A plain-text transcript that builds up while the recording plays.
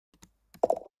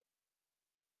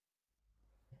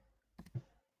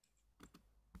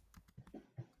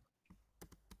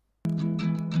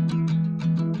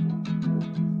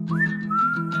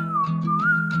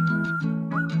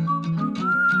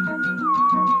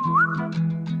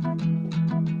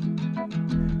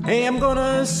Hey, I'm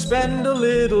gonna spend a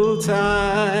little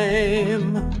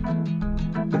time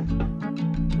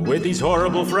with these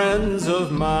horrible friends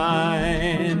of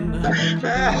mine.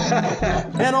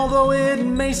 And although it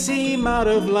may seem out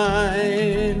of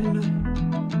line,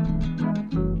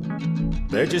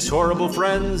 they're just horrible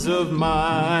friends of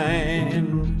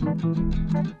mine.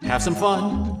 Have some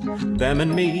fun, them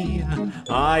and me.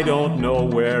 I don't know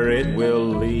where it will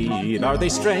lead. Are they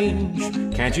strange?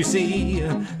 Can't you see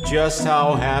just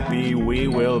how happy we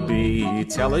will be?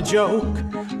 Tell a joke,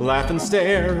 laugh and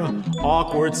stare.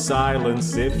 Awkward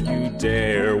silence if you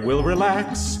dare. We'll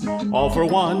relax, all for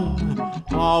one.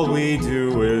 All we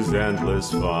do is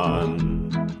endless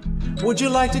fun. Would you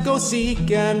like to go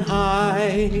seek and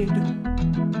hide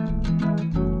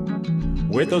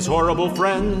with those horrible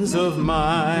friends of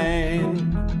mine?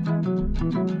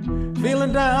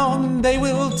 Feeling down, they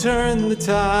will turn the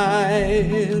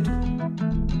tide.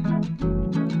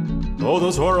 Oh,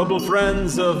 those horrible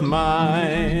friends of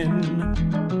mine.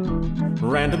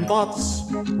 Random thoughts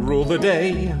rule the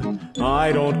day.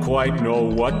 I don't quite know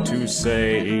what to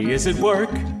say. Is it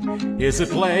work? Is it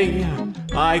play?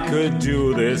 I could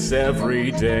do this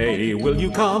every day. Will you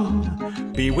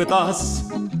come? Be with us.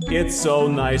 It's so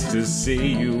nice to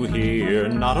see you here.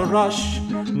 Not a rush,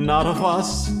 not a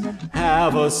fuss.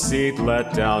 Have a seat,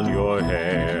 let down your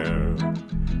hair.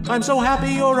 I'm so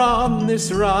happy you're on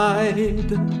this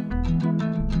ride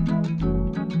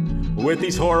with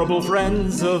these horrible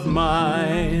friends of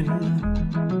mine.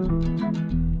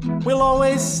 We'll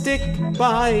always stick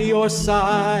by your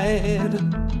side,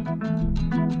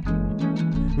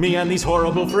 me and these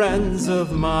horrible friends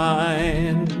of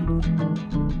mine.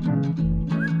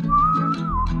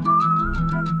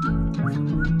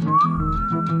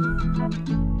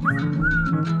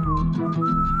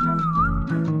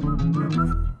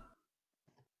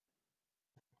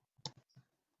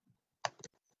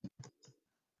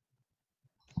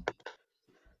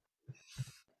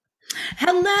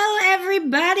 Hello,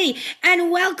 everybody,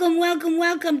 and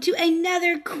welcome to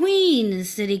another Queen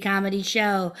City Comedy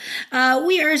Show.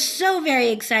 We are so very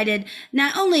excited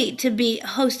not only to be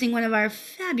hosting one of our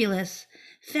fabulous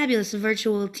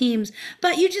virtual teams,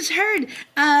 but you just heard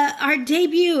our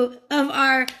debut of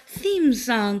our theme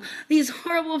song, These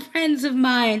Horrible Friends of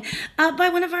Mine, by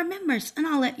one of our members, and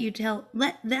I'll let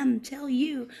them tell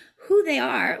you who they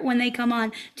are when they come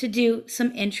on to do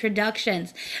some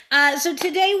introductions. So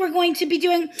today we're going to be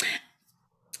doing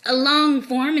a long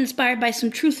form inspired by some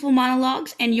truthful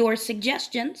monologues and your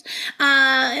suggestions.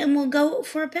 And we'll go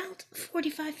for about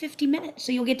 45-50 minutes.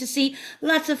 So you'll get to see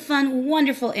lots of fun,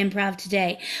 wonderful improv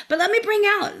today. But let me bring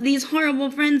out these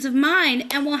horrible friends of mine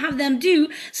and we'll have them do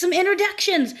some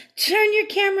introductions. Turn your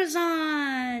cameras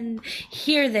on.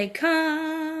 Here they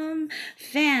come.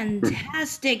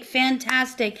 Fantastic.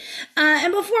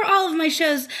 And before all of my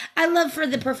shows, I love for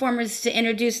the performers to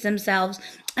introduce themselves.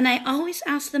 And I always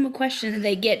ask them a question and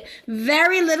they get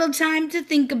very little time to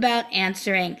think about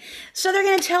answering. So they're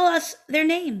going to tell us their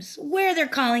names, where they're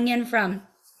calling in from.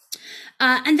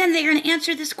 And then they're going to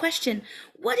answer this question.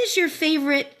 What is your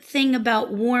favorite thing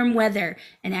about warm weather?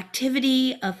 An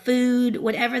activity, a food,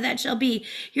 whatever that shall be.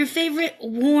 Your favorite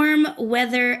warm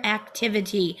weather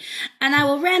activity. And I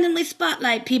will randomly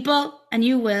spotlight people and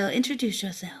you will introduce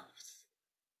yourself.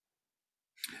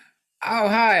 Oh,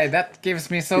 hi. That gives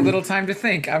me so little time to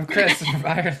think. I'm Chris from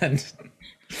Ireland.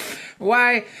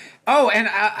 Why? Oh, and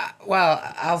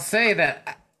I'll say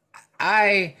that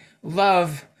I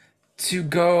love to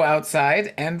go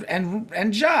outside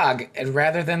and jog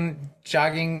rather than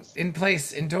jogging in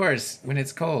place indoors when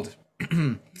it's cold.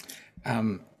 And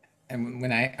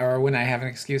when I have an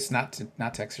excuse not to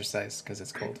exercise because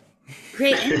it's cold.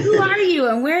 Great. And who are you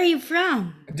and where are you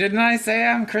from? Didn't I say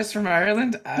I'm Chris from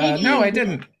Ireland? No, I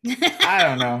didn't. I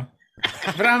don't know.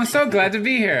 But I'm so glad to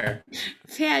be here.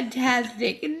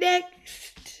 Fantastic.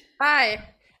 Next. Hi,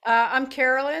 I'm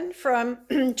Carolyn from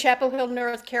Chapel Hill,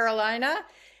 North Carolina.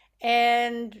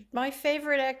 And my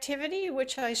favorite activity,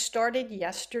 which I started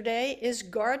yesterday, is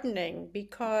gardening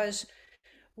because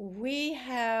we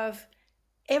have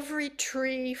every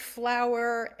tree,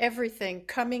 flower, everything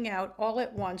coming out all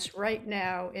at once right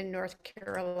now in North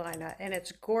Carolina, and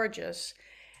it's gorgeous,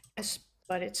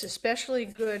 but it's especially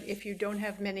good if you don't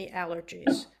have many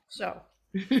allergies. So.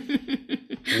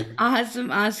 Awesome.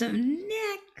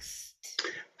 Next.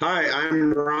 Hi,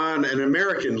 I'm Ron, an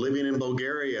American living in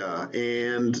Bulgaria,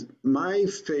 and my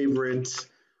favorite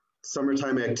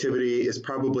summertime activity is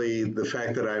probably the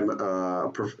fact that I'm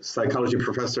a psychology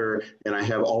professor and I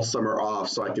have all summer off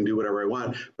so I can do whatever I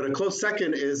want. But a close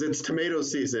second is it's tomato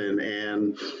season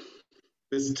and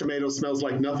this tomato smells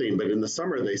like nothing, but in the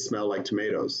summer they smell like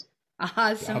tomatoes.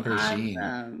 Awesome, Aubergine.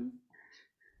 awesome.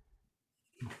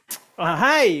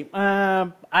 Hi,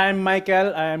 I'm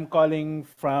Michael. I'm calling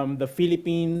from the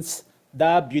Philippines,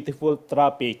 the beautiful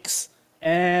tropics.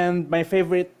 And my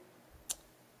favorite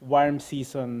warm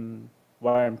season,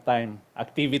 warm time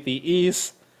activity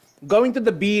is going to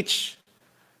the beach,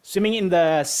 swimming in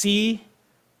the sea,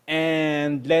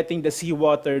 and letting the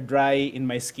seawater dry in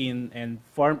my skin and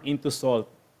form into salt.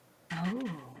 Oh,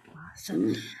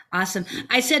 awesome. Awesome.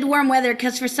 I said warm weather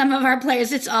because for some of our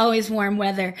players, it's always warm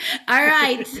weather. All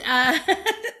right.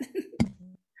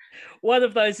 One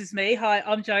of those is me. Hi,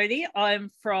 I'm Jodie.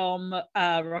 I'm from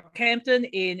Rockhampton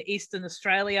in Eastern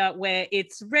Australia, where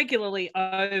it's regularly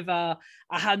over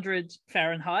 100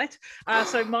 Fahrenheit. I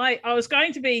was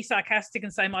going to be sarcastic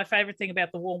and say my favorite thing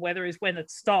about the warm weather is when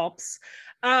it stops.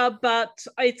 But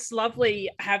it's lovely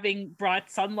having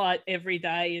bright sunlight every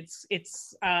day.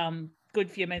 It's good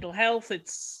for your mental health.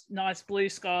 It's nice blue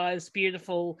skies,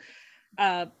 beautiful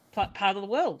part of the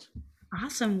world.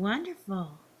 Awesome.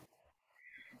 Wonderful.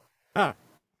 Ah,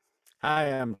 hi,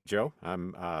 I'm Joe.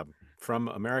 I'm from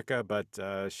America, but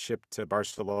shipped to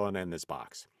Barcelona in this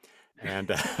box. And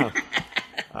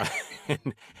uh,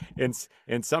 in,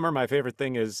 in summer, my favorite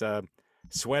thing is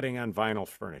sweating on vinyl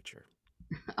furniture.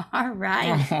 All right.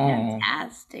 Oh.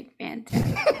 Fantastic.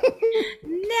 Fantastic.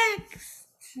 Next.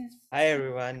 Hi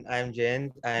everyone, I'm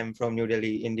Jain. I'm from New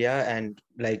Delhi, India, and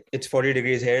like it's 40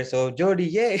 degrees here, so Jody,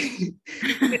 yay!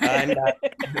 and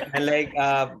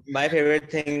my favorite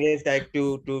thing is like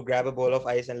to grab a bowl of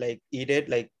ice and like eat it,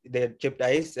 like the chipped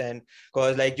ice, and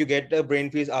cause like you get a brain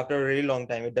freeze after a really long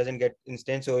time. It doesn't get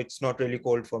instant, so it's not really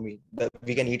cold for me. But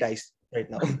we can eat ice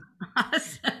right now.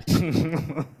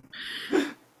 Awesome.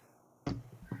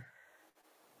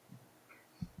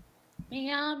 Me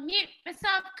mute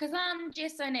myself because I'm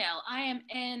Jess O'Neill. I'm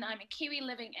a Kiwi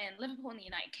living in Liverpool in the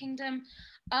United Kingdom.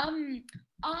 I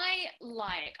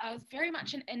was very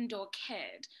much an indoor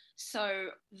kid. So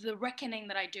the reckoning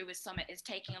that I do with summer is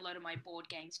taking a load of my board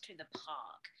games to the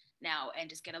park now and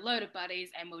just get a load of buddies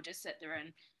and we'll just sit there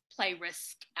and play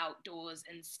Risk outdoors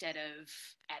instead of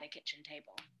at a kitchen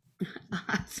table.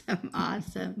 Awesome.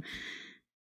 Awesome.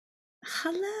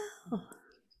 Hello.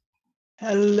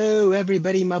 Hello,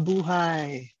 everybody.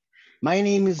 Mabuhay. My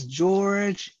name is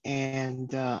George,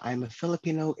 and I'm a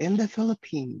Filipino in the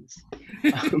Philippines.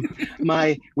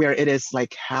 Where it is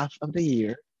like half of the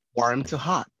year, warm to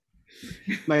hot.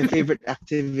 My favorite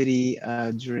activity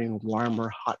during warm or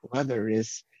hot weather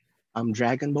is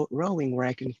dragon boat rowing, where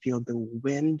I can feel the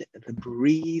wind, the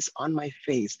breeze on my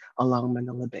face along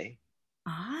Manila Bay.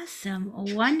 Awesome.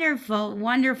 Wonderful.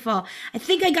 Wonderful. I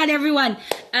think I got everyone.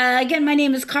 Again, my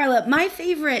name is Carla. My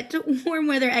favorite warm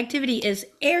weather activity is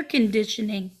air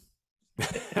conditioning.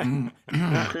 I'm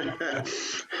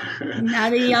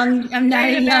not a young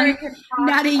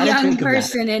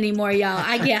person anymore, y'all.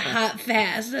 I get hot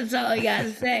fast. That's all I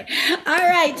gotta say. All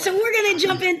right, so we're gonna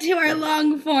jump into our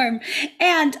long form,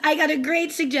 and I got a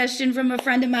great suggestion from a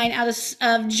friend of mine out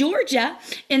of Georgia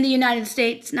in the United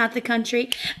States, not the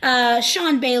country.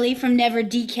 Sean Bailey from Never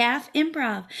Decaf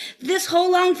Improv. This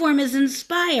whole long form is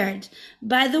inspired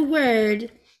by the word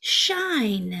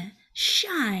shine.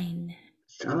 Shine.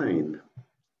 Shine.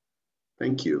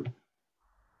 Thank you.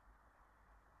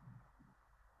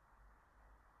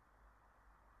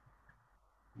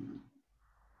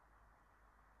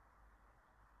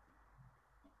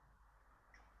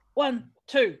 One,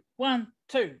 two, one,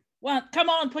 two, one. Come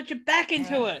on, put your back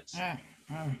into it.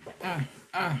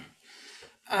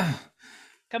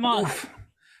 Come on. Oof.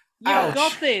 You've Ouch.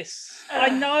 got this. I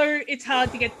know it's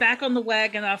hard to get back on the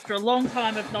wagon after a long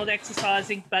time of not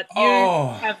exercising, but you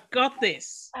have got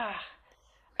this.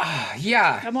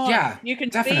 Yeah. Come on. Yeah. You can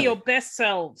definitely. be your best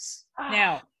selves.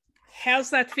 Now,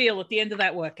 how's that feel at the end of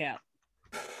that workout?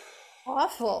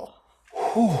 Awful.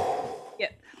 Yeah.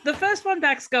 The first one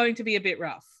back's going to be a bit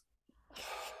rough.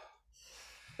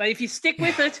 But if you stick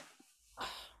with it,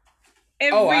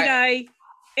 every day,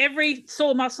 every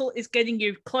sore muscle is getting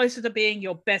you closer to being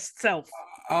your best self.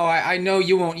 Oh, I know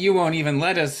you won't even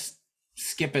let us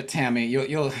skip it, Tammy.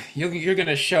 You're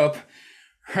gonna show up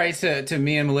right to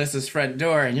me and Melissa's front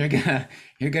door, and you're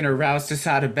gonna roust us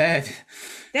out of bed.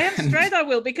 Damn straight I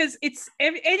will, because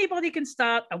anybody can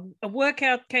start a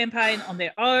workout campaign on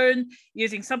their own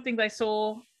using something they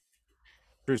saw.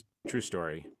 True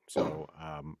story. So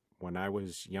when I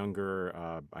was younger,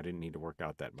 I didn't need to work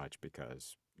out that much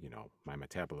because, my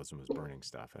metabolism was burning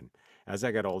stuff. And as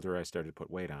I got older, I started to put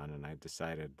weight on, and I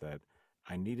decided that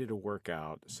I needed to work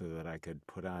out so that I could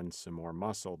put on some more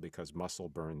muscle, because muscle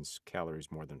burns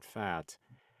calories more than fat.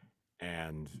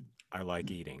 And I like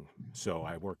eating. So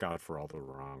I work out for all the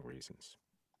wrong reasons.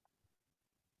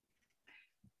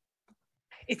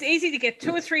 It's easy to get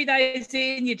 2 or 3 days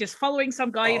in. You're just following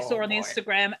some guy you saw on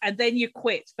Instagram, and then you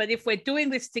quit. But if we're doing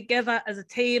this together as a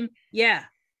team, yeah.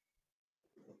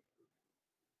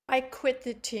 I quit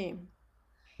the team.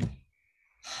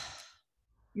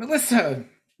 Melissa,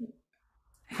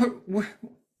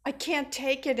 I can't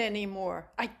take it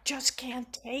anymore. I just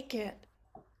can't take it.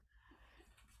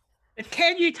 But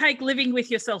can you take living with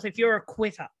yourself if you're a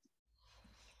quitter?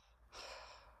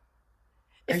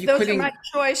 If those are my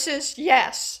choices,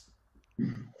 yes.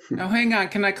 Now, hang on.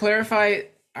 Can I clarify?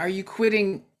 Are you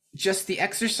quitting just the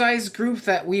exercise group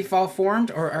that we've all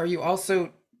formed, or are you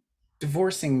also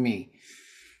divorcing me?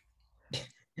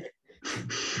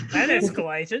 That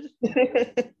escalated.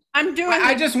 I'm doing.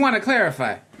 I just want to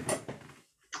clarify.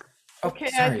 Okay,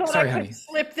 sorry, I thought sorry, I honey. could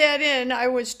slip that in. I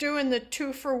was doing the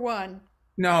 2 for 1.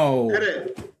 No.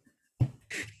 Edit.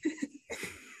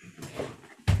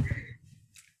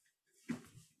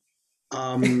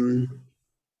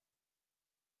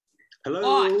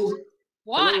 Hello.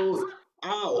 What? Hello.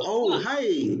 Oh,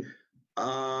 hi.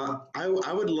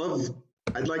 I would love.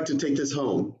 I'd like to take this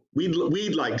home. We'd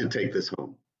like to take this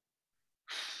home.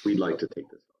 We'd like to take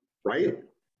this home, right?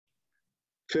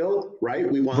 Phil,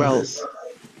 right? We want this.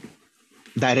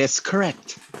 That is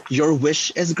correct. Your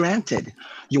wish is granted.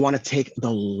 You want to take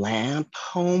the lamp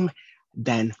home?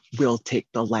 Then we'll take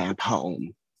the lamp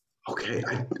home. Okay,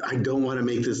 I don't want to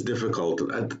make this difficult.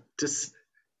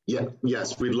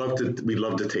 Yes, we'd love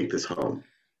to take this home.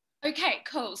 Okay,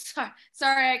 cool.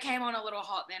 Sorry I came on a little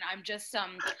hot then. I'm just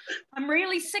I'm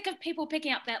really sick of people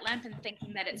picking up that lamp and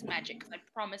thinking that it's magic, because I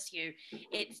promise you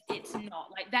it's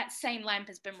not. Like, that same lamp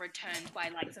has been returned by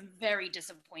like some very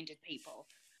disappointed people.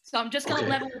 So I'm just going to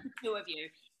level with the two of you.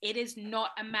 It is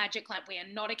not a magic lamp. We are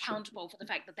not accountable for the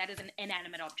fact that that is an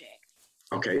inanimate object.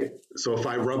 Okay, so if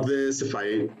I rub this, if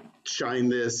I shine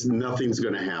this, nothing's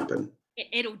going to happen.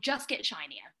 It'll just get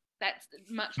shinier. That's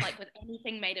much like with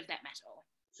anything made of that metal.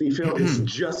 See, Phil, it's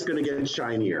just going to get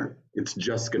shinier. It's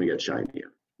just going to get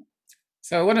shinier.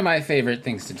 So one of my favorite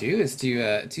things to do is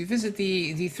to visit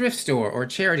the thrift store or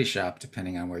charity shop,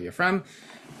 depending on where you're from.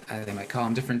 They might call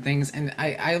them different things. And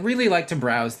I really like to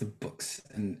browse the books.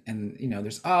 And you know,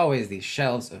 there's always these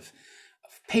shelves of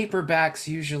paperbacks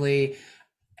usually.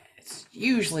 It's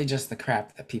usually just the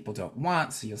crap that people don't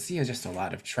want. So you'll see just a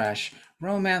lot of trash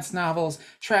romance novels,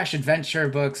 trash adventure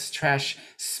books, trash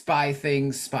spy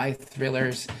things, spy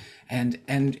thrillers. And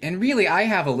really, I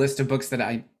have a list of books that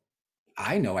I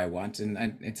know I want,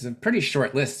 and it's a pretty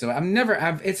short list. So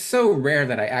it's so rare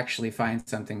that I actually find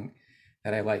something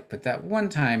that I like. But that one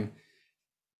time,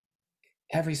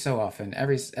 every so often,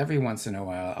 every once in a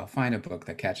while, I'll find a book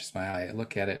that catches my eye. I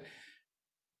look at it,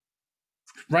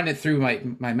 run it through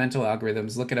my mental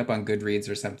algorithms, look it up on Goodreads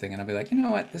or something, and I'll be like, you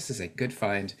know what, this is a good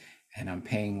find, and I'm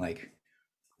paying like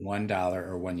 $1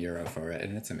 or €1 for it,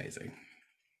 and it's amazing.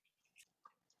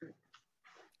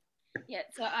 Yeah,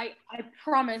 so I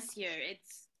promise you,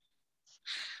 it's.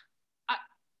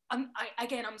 I'm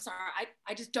sorry.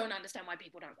 I just don't understand why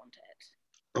people don't want it.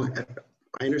 Okay,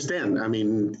 I understand. I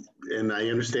mean, and I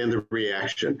understand the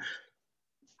reaction.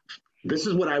 This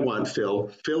is what I want, Phil.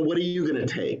 Phil, what are you going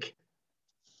to take?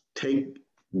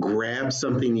 Grab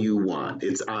something you want.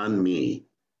 It's on me.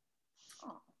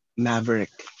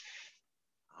 Maverick,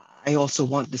 I also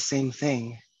want the same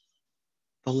thing.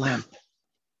 The lamp.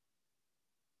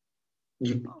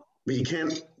 You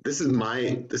can't. This is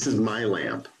my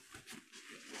lamp.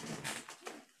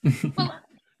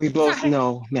 We both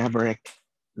know, Maverick,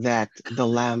 that the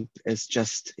lamp is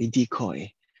just a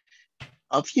decoy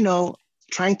of,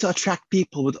 trying to attract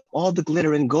people with all the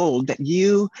glitter and gold that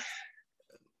you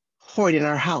hoard in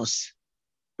our house.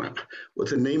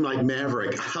 With a name like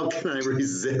Maverick, how can I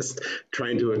resist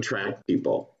trying to attract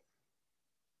people?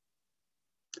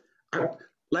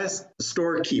 Last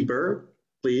storekeeper,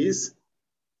 please.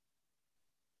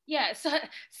 Yeah, so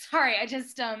sorry, I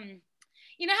just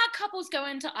you know how couples go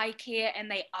into IKEA and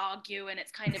they argue and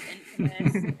it's kind of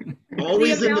infamous?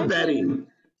 Always in the bedding.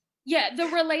 Yeah, the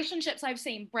relationships I've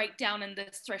seen break down in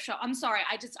this thrift shop. I'm sorry,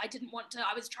 I didn't want to.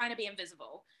 I was trying to be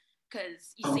invisible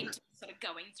because you seem to be sort of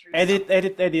going through.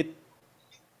 Edit.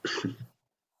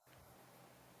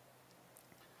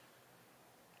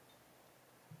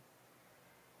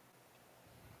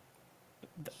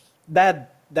 Dad,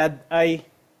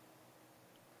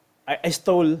 I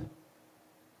stole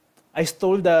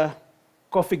the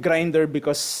coffee grinder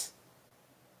because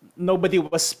nobody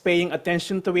was paying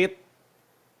attention to it.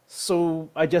 So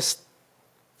I just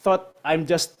thought I'm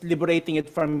just liberating it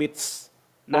from its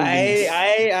moldings.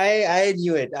 I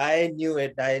knew it. I knew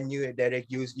it. I knew it, Derek.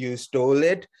 You stole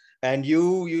it. And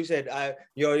you said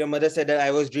your mother said that I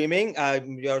was dreaming.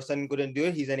 Your son couldn't do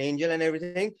it. He's an angel and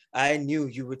everything. I knew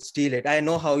you would steal it. I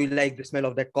know how you like the smell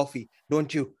of that coffee,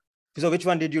 don't you? So which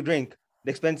one did you drink?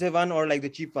 The expensive one or like the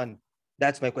cheap one?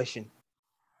 That's my question.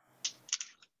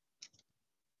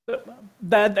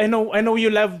 Dad, I know you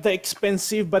love the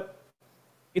expensive, but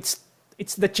it's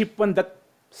the cheap one that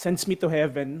sends me to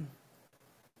heaven.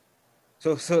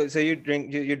 So you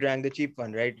drank the cheap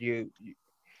one, right? You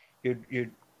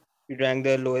drank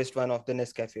the lowest one of the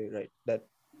Nescafe, right? That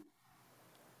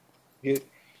you're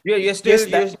still Yes,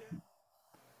 that.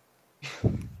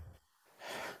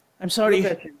 I'm sorry.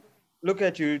 Look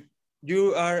at you.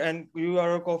 You are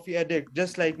a coffee addict,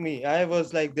 just like me. I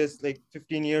was like this like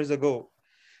 15 years ago,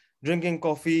 drinking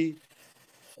coffee,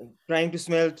 trying to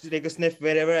smell, to take a sniff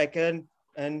wherever I can,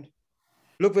 and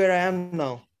look where I am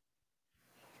now.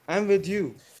 I'm with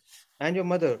you and your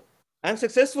mother. I'm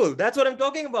successful. That's what I'm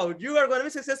talking about. You are going to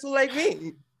be successful like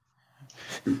me.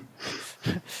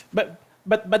 But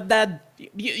Dad,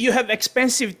 you have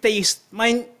expensive taste.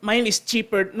 Mine is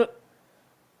cheaper. No,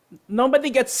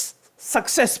 nobody gets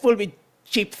successful with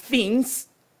cheap things.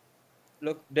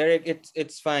 Look, Derek,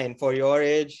 it's fine for your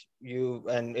age. You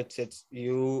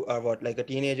are what, like a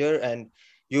teenager, and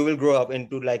you will grow up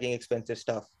into liking expensive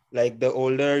stuff. Like the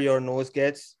older your nose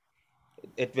gets,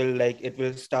 it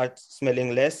will start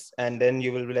smelling less, and then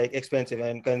you will be like expensive.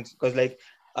 And because like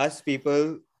us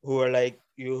people who are like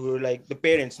you, who are like the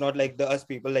parents, not like the us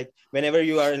people, like whenever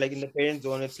you are like in the parent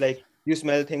zone, it's like you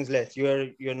smell things less.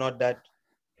 You're not that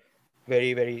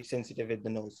very, very sensitive with the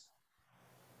nose.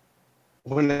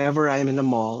 Whenever I'm in the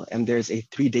mall and there's a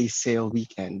 3-day sale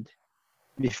weekend,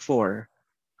 before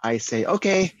I say,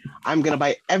 okay, I'm gonna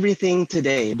buy everything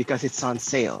today because it's on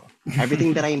sale.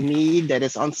 Everything that I need that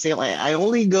is on sale. I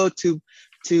only go to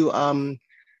the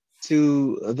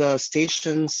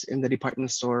stations in the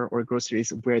department store or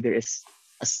groceries where there is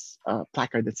a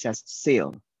placard that says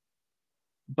sale.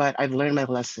 But I've learned my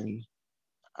lesson.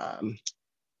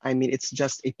 I mean, it's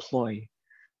just a ploy.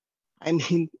 I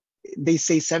mean, they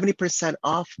say 70%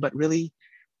 off, but really,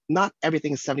 not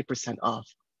everything is 70% off.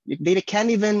 They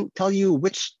can't even tell you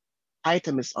which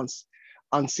item is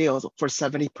on sale for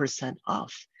 70%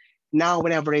 off. Now,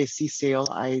 whenever I see sale,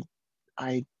 I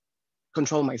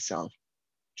control myself.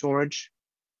 George,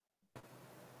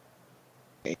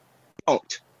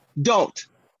 don't.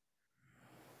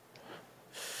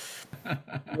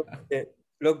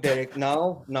 Look, Derek,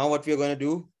 now what we're going to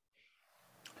do,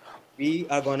 we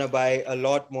are going to buy a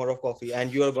lot more of coffee,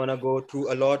 and you are going to go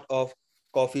through a lot of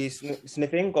coffee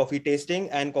sniffing, coffee tasting,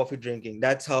 and coffee drinking.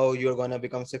 That's how you're going to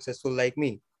become successful like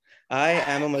me. I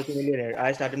am a multimillionaire.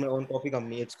 I started my own coffee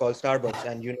company. It's called Starbucks,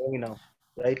 and you know me now,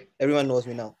 right? Everyone knows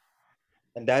me now.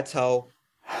 And that's how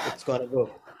it's going to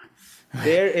go.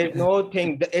 There is no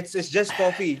thing. It's just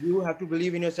coffee. You have to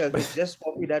believe in yourself. It's just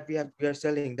coffee that we are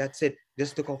selling. That's it.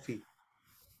 Just the coffee.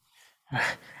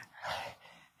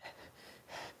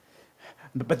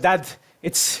 But Dad,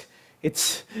 it's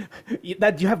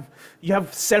Dad, you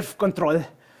have self-control.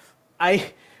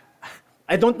 I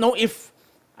don't know if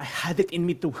I had it in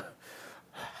me too.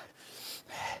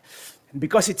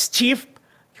 Because it's cheap,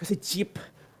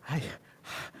 I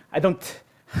don't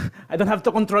have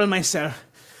to control myself.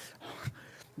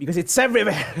 Because it's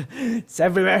everywhere. It's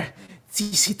everywhere. It's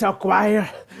easy to acquire.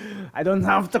 I don't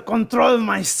have to control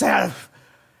myself.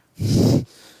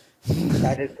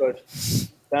 That is good.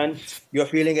 Son, you're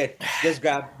feeling it. Just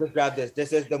grab this.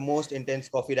 This is the most intense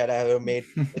coffee that I have ever made.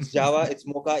 It's Java, it's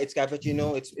mocha, it's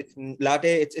cappuccino, it's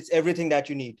latte, it's everything that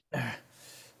you need.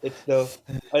 It's the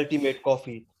ultimate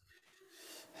coffee.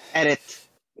 Edit.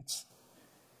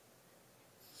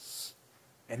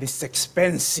 And it's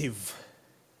expensive.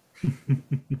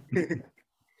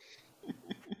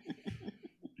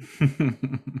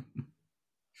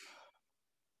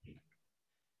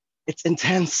 It's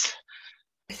intense.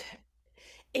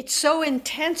 It's so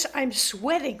intense, I'm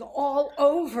sweating all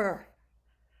over.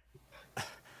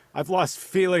 I've lost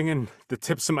feeling in the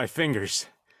tips of my fingers.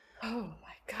 Oh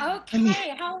my God.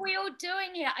 Okay, how are we all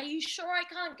doing here? Are you sure I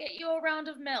can't get you a round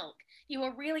of milk? You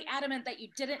were really adamant that you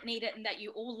didn't need it and that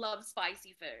you all love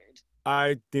spicy food.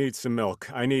 I need some milk.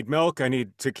 I need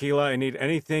tequila, I need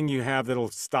anything you have that'll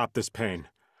stop this pain.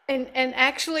 And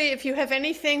actually, if you have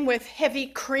anything with heavy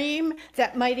cream,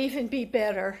 that might even be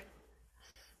better.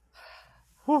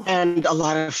 And a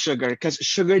lot of sugar, because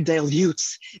sugar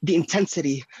dilutes the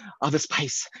intensity of the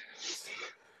spice.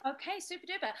 Okay, super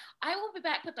duper. I will be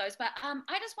back with those, but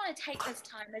I just want to take this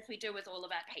time, as we do with all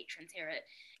of our patrons here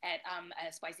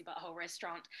at Spicy Butthole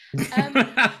Restaurant.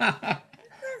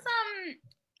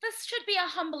 this should be a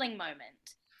humbling moment.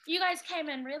 You guys came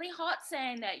in really hot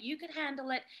saying that you could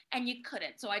handle it and you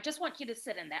couldn't. So I just want you to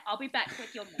sit in there. I'll be back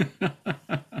with your note.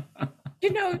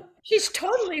 You know, she's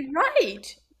totally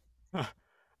right.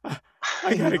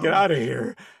 I gotta get out of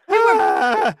here.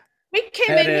 We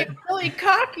came in here really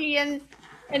cocky, and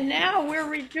now we're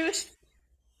reduced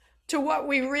to what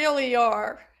we really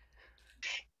are.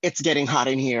 It's getting hot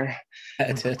in here.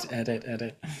 Edit.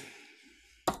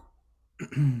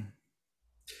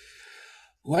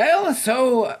 Well,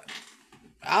 so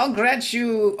I'll grant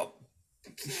you,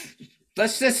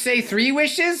 let's just say 3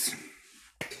 wishes.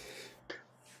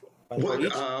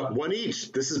 One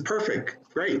each. This is perfect.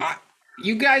 Great.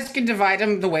 You guys can divide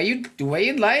them the way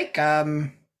you'd like.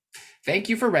 Thank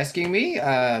you for rescuing me.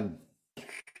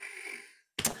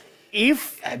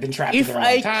 If I've been trapped for a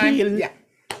long time.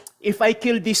 If I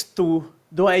kill these 2,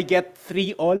 do I get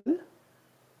 3 all?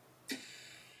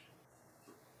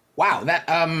 Wow, that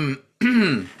I've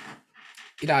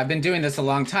been doing this a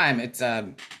long time. It's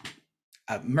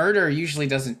murder usually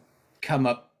doesn't come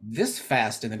up this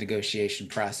fast in the negotiation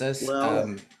process.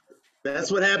 Well,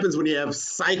 that's what happens when you have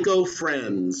psycho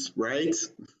friends, right?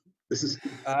 This is.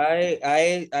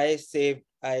 I saved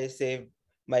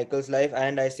Michael's life,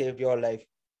 and I saved your life,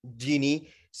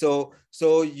 Jeannie. So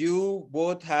you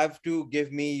both have to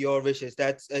give me your wishes.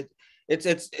 That's it.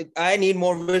 I need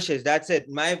more wishes. That's it.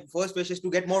 My first wish is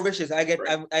to get more wishes. I get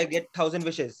 1,000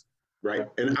 wishes. Right.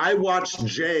 And I watched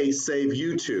Jay save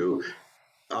you 2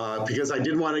 because I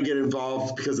didn't want to get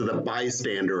involved because of the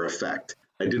bystander effect.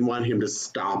 I didn't want him to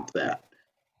stop that.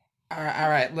 All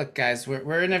right. Look, guys,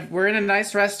 we're in a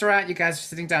nice restaurant. You guys are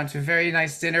sitting down to a very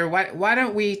nice dinner. Why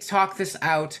don't we talk this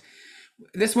out?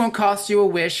 This won't cost you a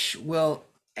wish.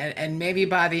 And maybe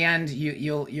by the end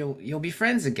you'll be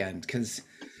friends again. Because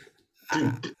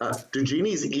do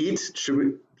genies eat? Should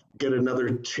we get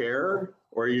another chair,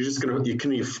 or are you just gonna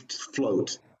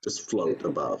float? Just float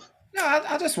above. No,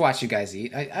 I'll just watch you guys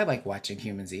eat. I like watching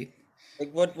humans eat.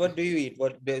 Like what do you eat?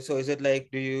 So is it like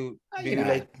do you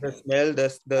like the smell,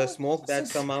 the smoke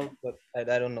that's come out? But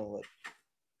I don't know what.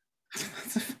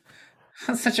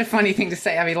 That's such a funny thing to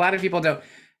say. I mean, a lot of people don't.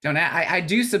 I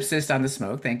do subsist on the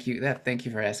smoke. Thank you. Thank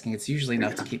you for asking. It's usually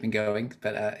enough to keep me going.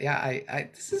 But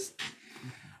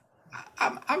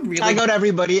I'm really. I got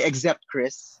everybody except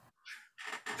Chris.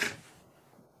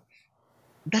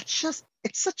 It's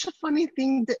such a funny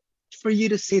thing for you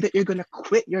to say that you're going to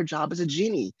quit your job as a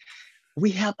genie.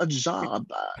 We have a job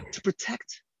to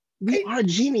protect. We are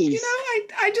genies.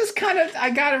 I just I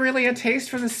got really a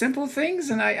taste for the simple things,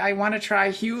 and I want to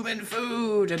try human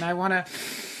food, and I want to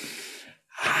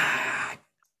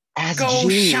go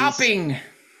genies, shopping.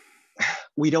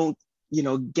 We don't,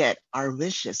 get our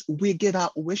wishes. We give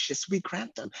out wishes, we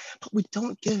grant them, but we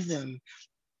don't give them.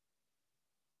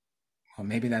 Well,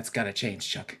 maybe that's got to change,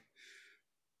 Chuck.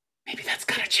 Maybe that's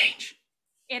got to change.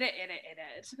 It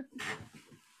is.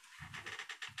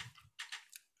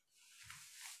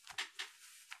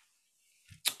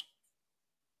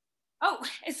 Oh,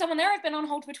 is someone there? I've been on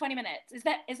hold for 20 minutes. Is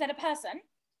that a person?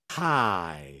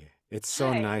 Hi. It's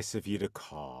so Hi. nice of you to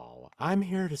call. I'm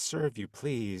here to serve you.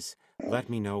 Please let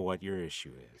me know what your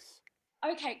issue is.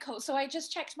 Okay, cool. So I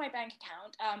just checked my bank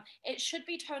account. It should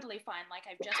be totally fine, like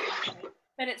I've just been told,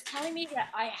 but it's telling me that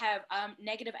I have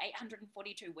negative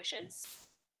 842 wishes,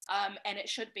 and it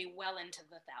should be well into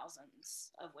the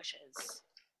thousands of wishes.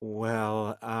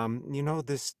 Well,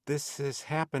 this has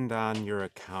happened on your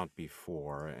account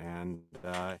before, and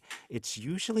it's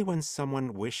usually when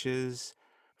someone wishes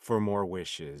for more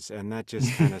wishes, and that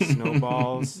just kind of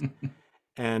snowballs.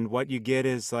 And what you get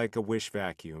is like a wish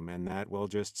vacuum, and that will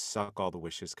just suck all the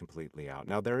wishes completely out.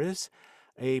 Now, there is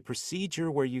a procedure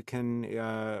where you can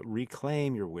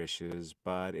reclaim your wishes,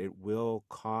 but it will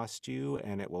cost you,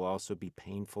 and it will also be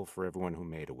painful for everyone who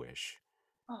made a wish.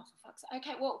 Oh, for fuck's sake.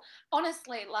 Okay, well,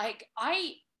 honestly,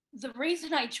 the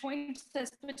reason I joined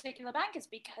this particular bank is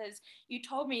because you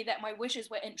told me that my wishes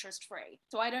were interest free.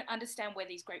 So I don't understand where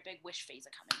these great big wish fees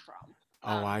are coming from.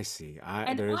 Oh, I see.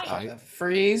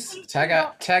 Freeze. Tag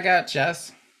out,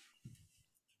 Jess.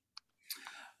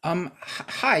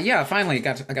 Hi. Yeah, finally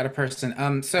I got a person.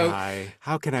 Hi.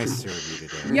 How can I serve you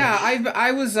today? Yeah,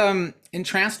 I was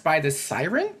entranced by this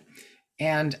siren,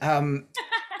 and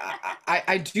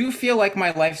I do feel like my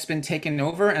life's been taken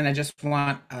over, and I just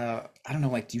want I don't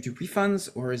know, like, do you do refunds,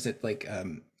 or is it like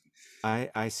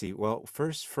I see. Well,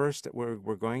 first,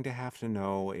 we're going to have to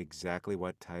know exactly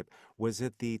what type. Was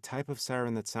it the type of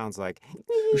siren that sounds like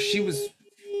she was,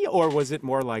 or was it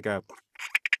more like a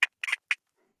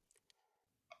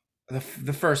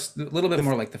the first, a little bit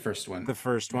more like the first one? The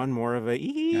first one, more of a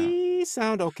me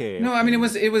sound okay. No, I mean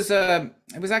it was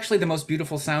actually the most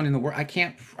beautiful sound in the world.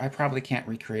 I probably can't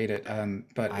recreate it.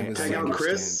 But it was. Check out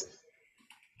Chris.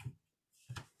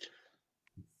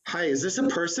 Hi, is this a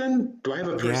person? Do I have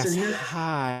a person here?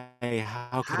 Hi.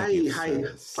 How can I be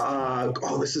of service?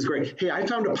 Oh, this is great. Hey, I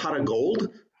found a pot of gold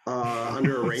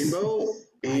under a rainbow,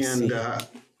 and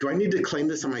do I need to claim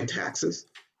this on my taxes?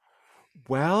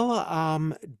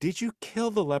 Well, did you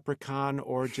kill the leprechaun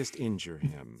or just injure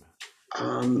him?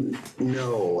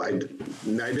 No, I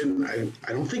didn't.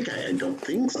 I don't think I don't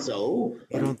think so.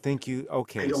 You don't think you?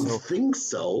 Okay, I don't think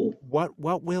so.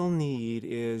 What we'll need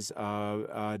is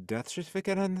a death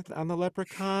certificate on the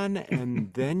leprechaun,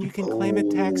 and then you can claim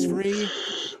it tax free.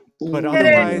 But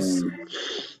otherwise.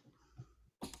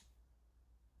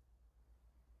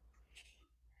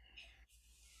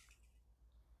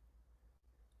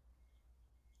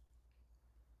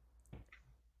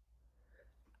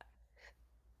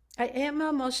 I am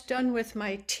almost done with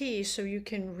my tea, so you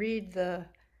can read the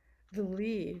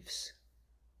leaves.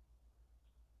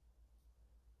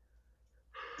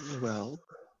 Well,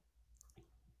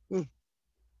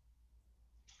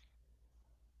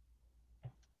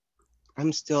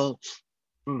 I'm still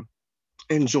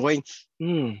enjoying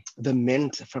the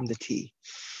mint from the tea.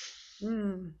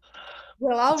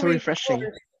 Well, I'll so read refreshing.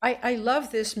 yours. I love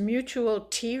this mutual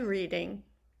tea reading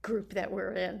group that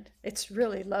we're in. It's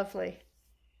really lovely.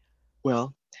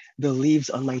 Well, the leaves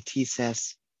on my tea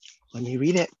says, let me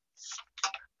read it.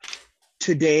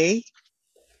 Today,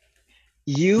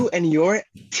 you and your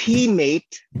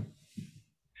teammate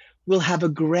will have a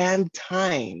grand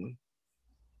time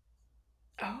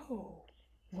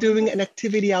doing an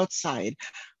activity outside.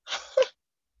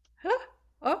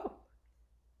 Oh,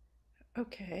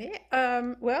 okay.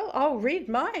 Well, I'll read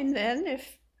mine then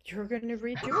if you're going to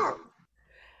read yours.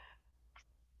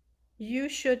 You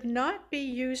should not be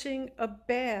using a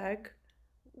bag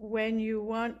when you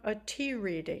want a tea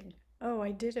reading. Oh,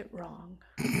 I did it wrong.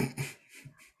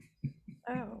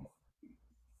 Oh.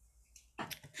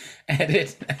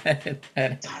 Edit.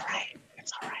 It's all right.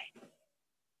 It's all right.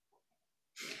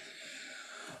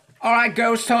 All right,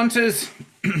 ghost hunters.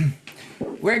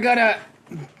 We're gonna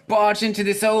barge into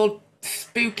this old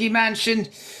spooky mansion.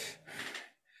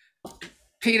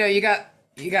 Peter, you got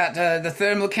the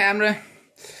thermal camera.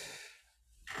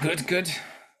 Good.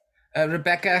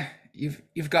 Rebecca,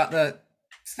 you've got the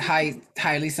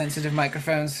highly sensitive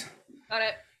microphones. Got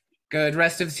it. Good.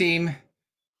 Rest of the team,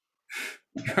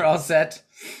 you're all set.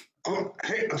 Oh,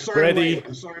 hey, I'm sorry. Ready.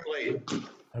 I'm sorry I'm late.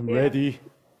 I'm ready.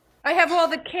 I have all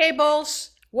the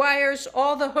cables, wires,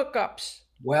 all the hookups.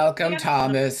 Welcome,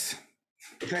 Thomas.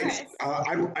 Thanks.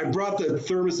 I brought the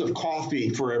thermos of coffee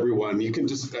for everyone. You can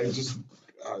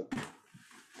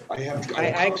I have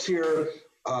cups here,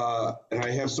 and I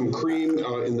have some cream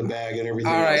in the bag and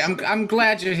everything. All right, else. I'm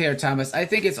glad you're here, Thomas. I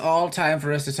think it's all time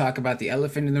for us to talk about the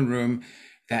elephant in the room.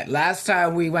 That last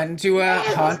time we went into a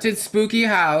haunted, spooky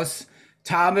house,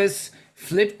 Thomas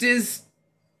flipped his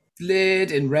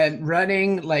lid and ran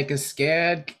running like a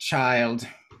scared child.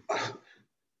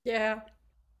 Yeah.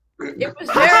 It was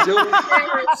very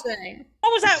embarrassing.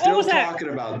 What was that? Still What was that? talking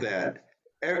about that.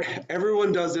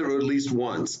 Everyone does it at least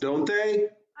once, don't they?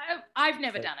 I've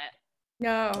never done it.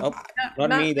 No. Nope, not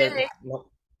me. me.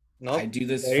 No. I do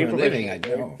this Very for a living. I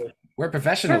professional. know. We're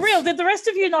professionals. For real, did the rest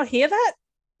of you not hear that?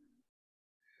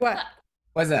 What?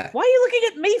 What's that? Why are you looking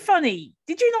at me funny?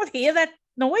 Did you not hear that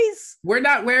noise? We're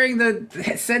not wearing the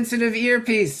sensitive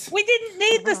earpiece. We didn't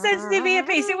need the sensitive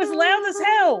earpiece. It was loud as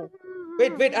hell.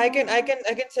 Wait. I can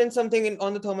send something in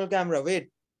on the thermal camera. Wait.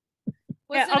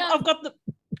 Yeah, I've got the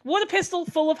water pistol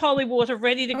full of holy water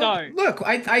ready to go. Look,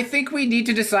 I think we need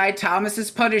to decide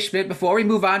Thomas's punishment before we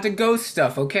move on to ghost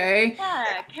stuff, okay?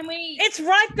 Yeah, can we? It's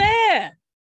right there.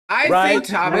 I think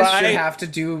Thomas should have to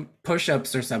do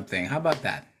push-ups or something. How about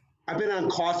that? I've been on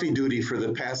coffee duty for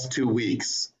the past 2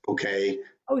 weeks, okay?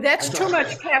 Oh, that's too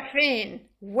much caffeine.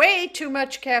 Way too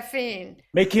much caffeine.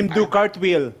 Make him do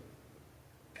cartwheel.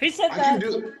 Who said that?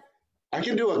 I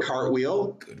can do a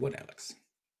cartwheel. Good one, Alex.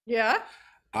 Yeah?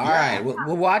 All right,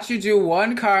 we'll watch you do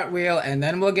one cartwheel, and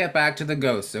then we'll get back to the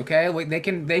ghosts, okay? They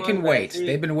can wait.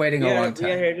 They've been waiting a long time.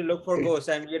 We are here to look for ghosts,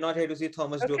 and we're not here to see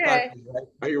Thomas do a Okay. cartwheel, right?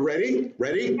 Are you ready?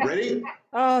 Ready?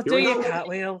 Oh, do Here we your go.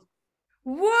 cartwheel.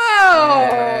 Whoa!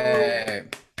 Hey,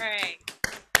 Right.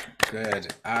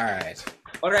 good. All right.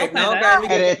 All right, Okay, now that- can we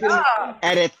get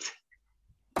Edit.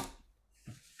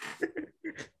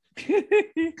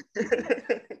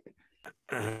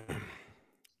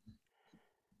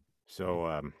 So,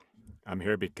 I'm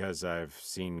here because I've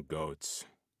seen goats.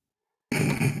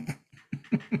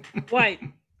 Wait,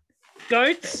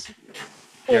 goats?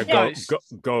 Yeah, Or ghosts?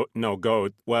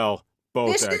 goat. Well,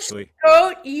 Both, This is actually.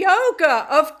 goat yoga.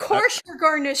 Of course, you're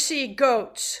going to see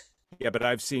goats. Yeah, but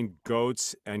I've seen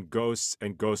goats and ghosts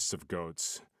and ghosts of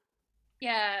goats.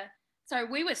 Yeah. So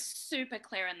we were super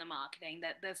clear in the marketing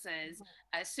that this is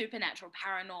a supernatural,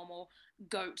 paranormal,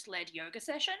 goat-led yoga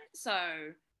session. So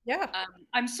Yeah.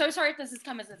 I'm so sorry if this has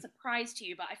come as a surprise to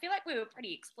you, but I feel like we were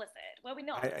pretty explicit, were we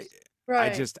not?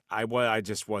 Right. I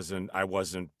just wasn't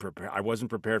prepared. I wasn't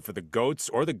prepared for the goats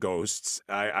or the ghosts.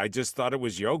 I just thought it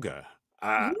was yoga.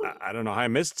 I don't know how I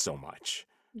missed so much.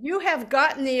 You have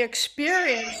gotten the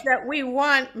experience that we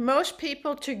want most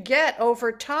people to get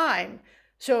over time.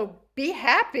 So be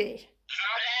happy.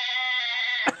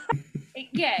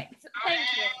 Yeah, thank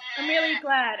you. I'm really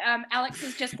glad. Alex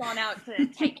has just gone out to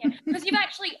take care because you've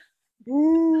actually,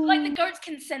 like, the goats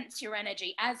can sense your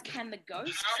energy, as can the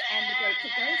ghosts and the goats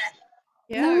of ghosts.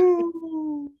 Yeah.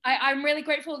 So I'm really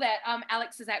grateful that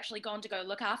Alex has actually gone to go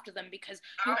look after them because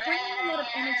you're bringing a lot of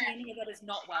energy in here that is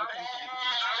not welcome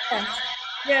for everyone.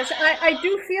 Yes, I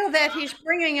do feel that he's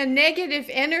bringing a negative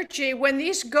energy when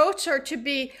these goats are to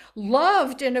be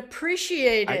loved and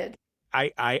appreciated. I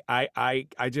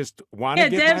just want to Yeah,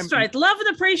 get damn my straight. Love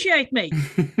and appreciate me.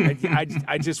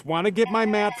 I just want to get my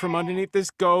mat from underneath this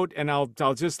goat, and I'll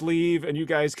just leave, and you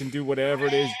guys can do whatever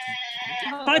it is.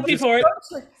 Fight me for it.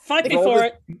 Fight me for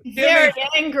it. Very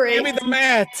angry. Give me the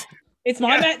mat. It's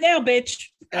my mat now, bitch.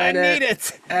 I need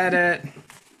it. Edit.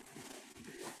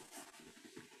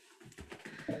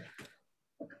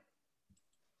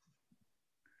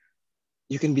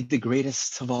 You can be the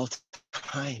greatest of all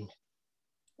time.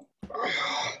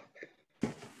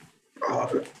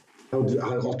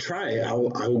 I'll try.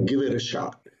 I'll give it a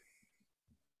shot.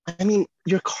 I mean,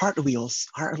 your cartwheels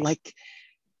are like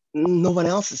no one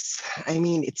else's. I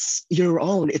mean, it's your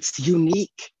own. It's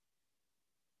unique.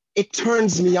 It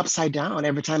turns me upside down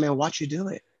every time I watch you do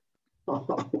it.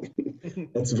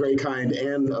 That's very kind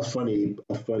and a funny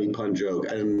pun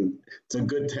joke, and it's a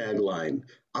good tagline.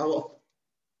 All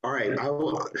right.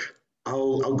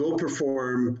 I'll go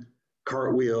perform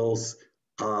cartwheels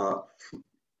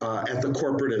at the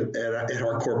corporate at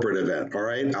our corporate event. All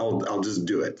right. I'll just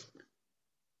do it.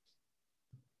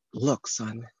 Look,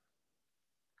 son,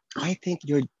 I think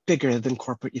you're bigger than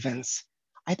corporate events.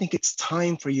 I think it's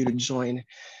time for you to join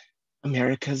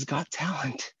America's Got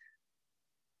Talent.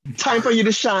 Time for you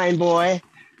to shine, boy.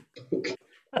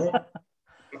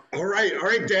 All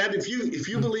right, Dad. If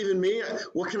you believe in me,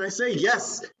 what can I say?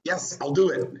 Yes, I'll do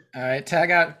it. All right,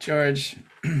 tag out George.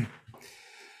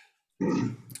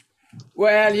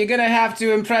 Well, you're gonna have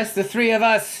to impress the three of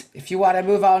us if you want to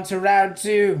move on to round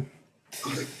two.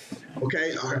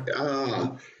 Okay.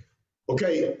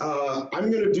 Okay.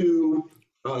 I'm gonna do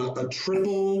a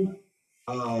triple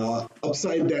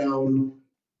upside down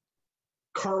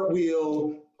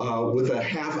cartwheel with a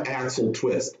half axle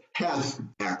twist. Half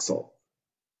axle.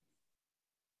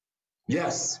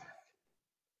 Yes.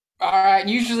 All right.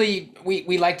 Usually,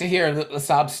 we like to hear a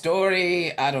sob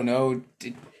story. I don't know.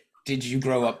 Did you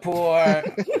grow up poor?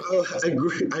 I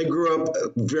grew up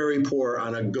very poor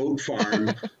on a goat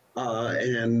farm,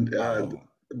 and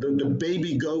the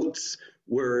baby goats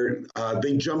were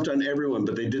they jumped on everyone,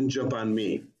 but they didn't jump on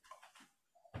me.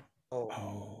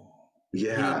 Oh.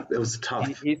 Yeah, it was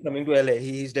tough. He's coming to LA.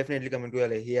 He's definitely coming to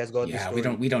LA. He has got the Yeah,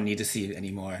 story. we don't need to see it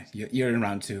anymore. You're in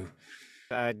round two.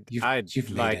 I'd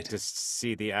like it. to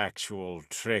see the actual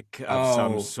trick of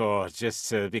some sort,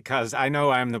 because I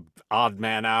know I'm the odd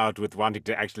man out with wanting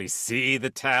to actually see the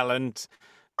talent.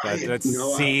 But let's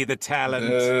see the talent.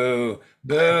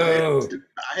 Boo!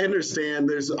 I understand.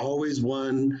 There's always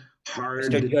one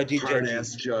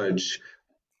hard-ass judge.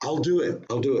 I'll do it.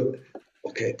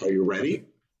 Okay, are you ready?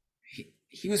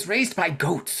 He was raised by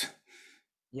goats.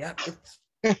 Yeah,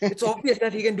 it's obvious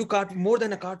that he can do more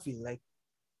than a cartwheel. Like,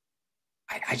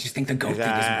 I just think the goat thing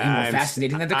is way more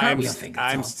fascinating than the cartwheel thing.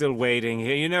 I'm still waiting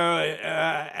here,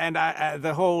 and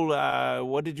the whole,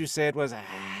 what did you say it was, a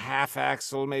half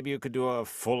axle? Maybe you could do a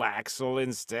full axle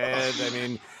instead. I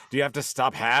mean, do you have to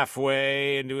stop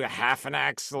halfway and do a half an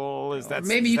axle?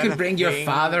 Maybe you could bring your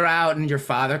father out and your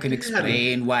father can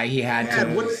explain why he had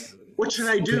to... What should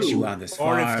I do? Put you on this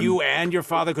or farm. if you and your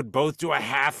father could both do a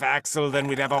half axle, then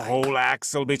we'd have a whole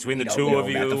axle between the two of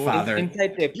you. The father.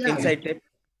 Inside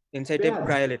tip,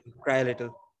 cry a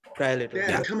little.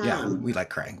 Yeah, come on. We like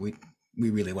crying. We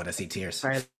really want to see tears.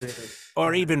 Cry a little.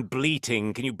 Or even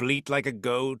bleating. Can you bleat like a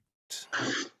goat?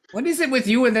 What is it with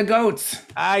you and the goats?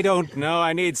 I don't know.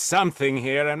 I need something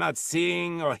here. I'm not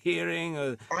seeing or hearing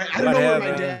or All right, I don't know where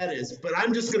my dad is, but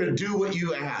I'm just going to do what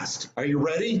you asked. Are you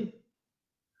ready?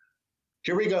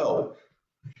 Here we go.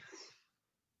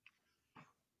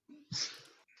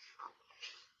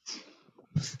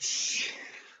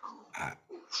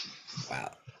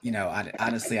 Wow. You know,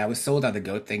 honestly, I was sold on the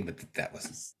goat thing, but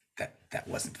that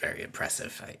wasn't very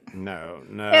impressive. No,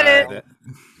 Get it? that,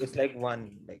 It's like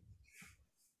one, like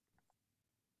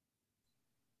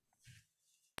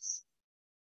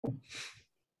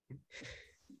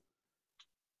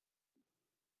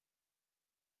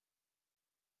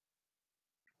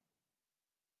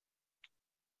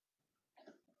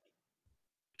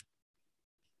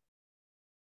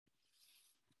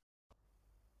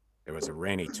it was a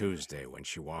rainy Tuesday when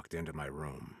she walked into my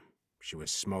room. She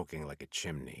was smoking like a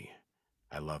chimney.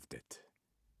 I loved it.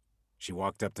 She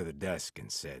walked up to the desk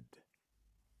and said,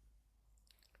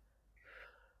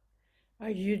 Are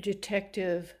you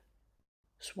Detective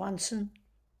Swanson?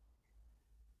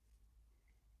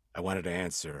 I wanted to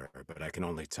answer her, but I can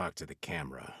only talk to the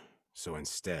camera. So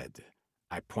instead,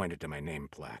 I pointed to my name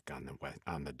plaque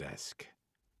on the desk.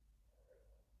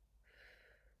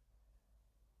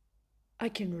 I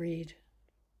can read.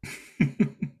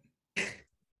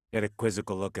 She had a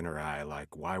quizzical look in her eye,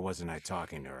 like, why wasn't I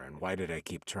talking to her, and why did I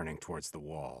keep turning towards the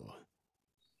wall?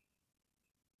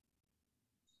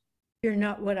 You're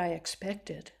not what I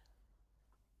expected.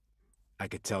 I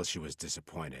could tell she was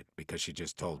disappointed, because she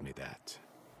just told me that.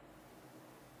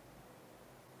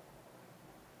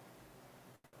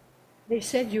 They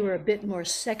said you were a bit more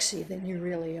sexy than you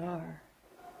really are.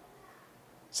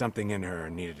 Something in her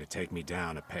needed to take me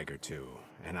down a peg or two,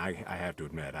 and I have to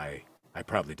admit, I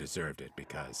probably deserved it,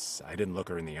 because I didn't look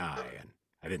her in the eye, and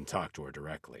I didn't talk to her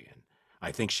directly, and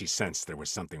I think she sensed there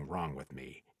was something wrong with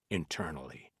me,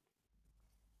 internally.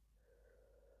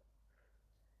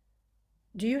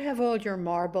 Do you have all your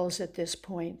marbles at this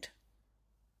point?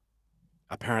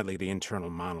 Apparently the internal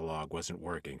monologue wasn't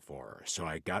working for her, so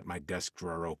I got my desk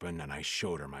drawer open and I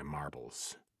showed her my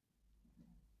marbles.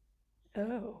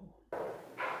 Oh.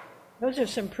 Those are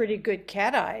some pretty good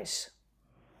cat eyes.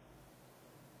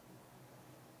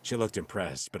 She looked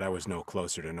impressed, but I was no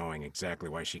closer to knowing exactly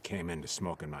why she came in to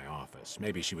smoke in my office.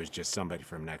 Maybe she was just somebody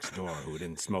from next door who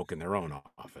didn't smoke in their own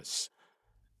office.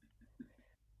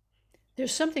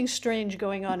 There's something strange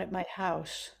going on at my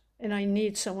house, and I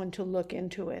need someone to look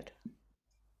into it.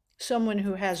 Someone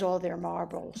who has all their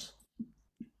marbles.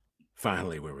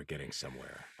 Finally, we were getting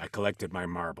somewhere. I collected my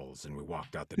marbles and we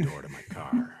walked out the door to my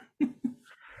car.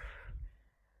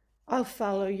 I'll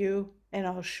follow you, and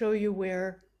I'll show you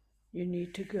where you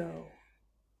need to go.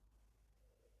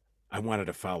 I wanted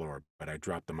to follow her, but I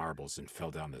dropped the marbles and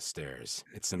fell down the stairs.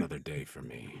 It's another day for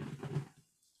me.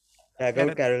 tag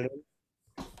out Carolyn.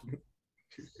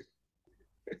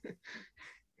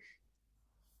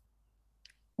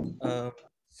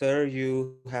 Sir,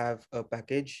 you have a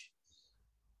package.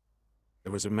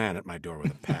 There was a man at my door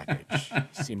with a package.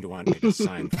 He seemed to want me to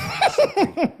sign for him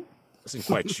something. Wasn't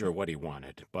quite sure what he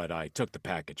wanted, but I took the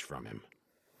package from him.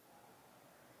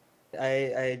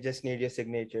 I just need your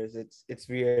signatures. It's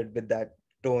weird with that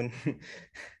tone.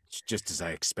 It's just as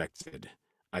I expected.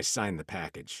 I signed the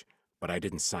package, but I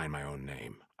didn't sign my own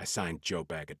name. I signed Joe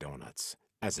Bag of Donuts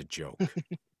as a joke.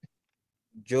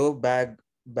 Joe bag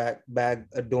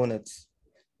of donuts.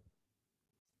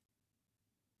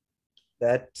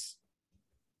 That's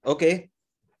okay.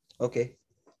 Okay.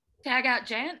 Tag out,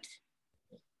 gent.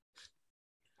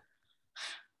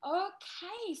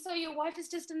 Okay, so your wife is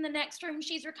just in the next room.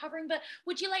 She's recovering, but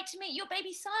would you like to meet your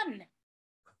baby son?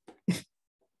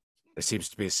 There seems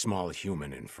to be a small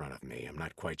human in front of me. I'm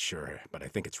not quite sure, but I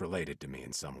think it's related to me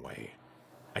in some way.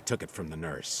 I took it from the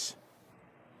nurse.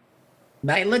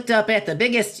 I looked up at the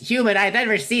biggest human I've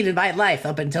ever seen in my life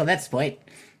up until this point.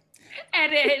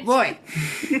 Edit. Boy.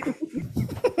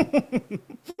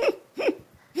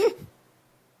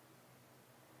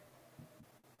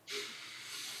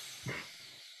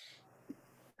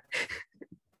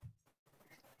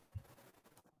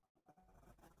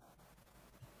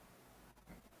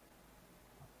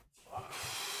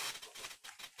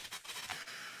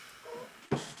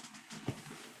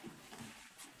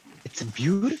 It's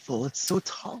beautiful. It's so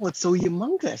tall. It's so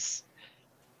humongous.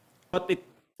 But it,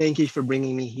 Thank you for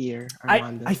bringing me here,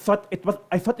 Armando. I thought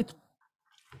it.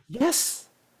 Yes.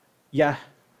 Yeah.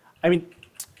 I mean,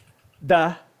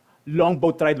 the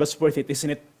longboat ride was worth it, isn't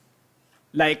it?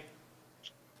 Like,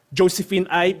 Josephine,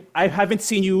 I haven't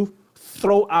seen you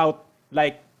throw out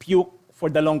like puke for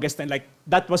the longest time. Like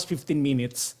that was 15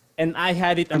 minutes, and I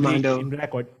had it Armando. in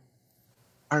record.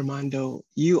 Armando,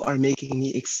 you are making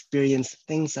me experience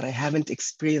things that I haven't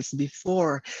experienced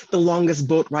before. The longest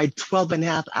boat ride, 12 and a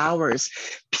half hours,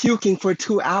 puking for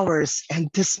 2 hours, and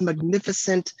this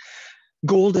magnificent,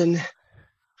 golden,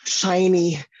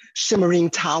 shiny, shimmering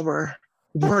tower,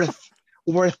 worth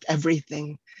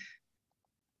everything.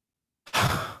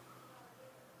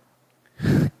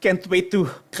 can't wait to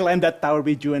climb that tower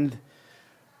with you, and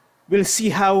we'll see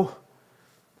how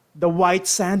the white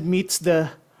sand meets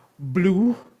the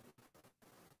blue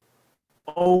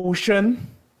ocean,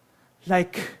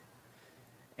 like,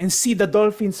 and see the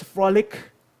dolphins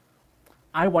frolic.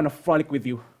 I want to frolic with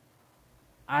you.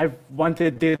 I've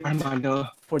wanted it Armando,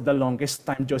 for the longest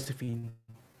time, Josephine.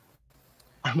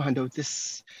 Armando,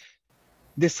 this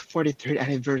 43rd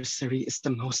anniversary is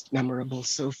the most memorable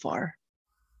so far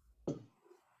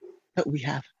that we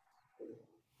have.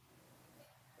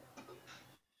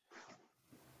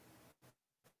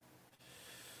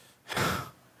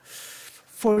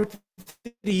 For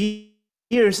 3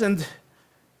 years, and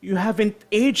you haven't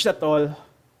aged at all.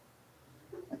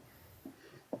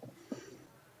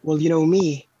 Well, you know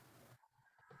me,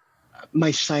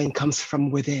 my shine comes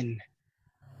from within.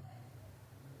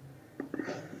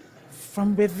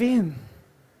 From within,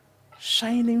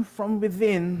 shining from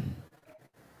within,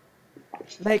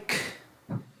 like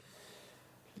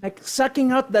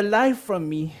sucking out the life from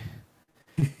me.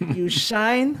 You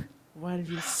shine while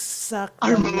you suck the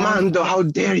life. Armando, how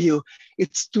dare you?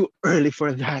 It's too early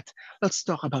for that. Let's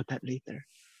talk about that later.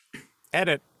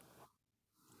 Edit.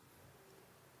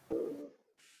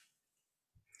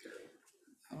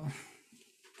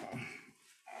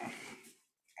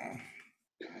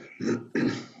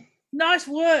 Nice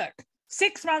work.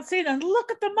 6 months in, and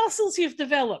look at the muscles you've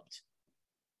developed.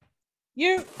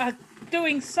 You are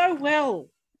doing so well.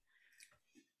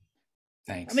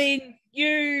 Thanks. I mean,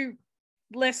 you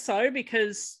less so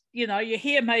because, you know, you're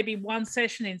here maybe one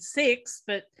session in 6,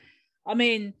 but I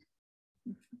mean,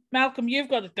 Malcolm, you've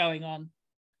got it going on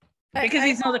because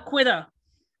he's not a quitter.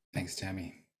 Thanks,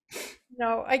 Tammy.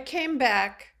 No, I came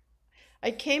back.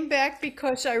 I came back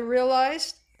because I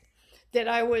realized that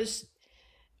I was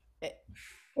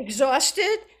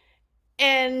exhausted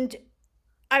and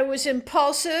I was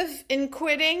impulsive in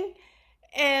quitting,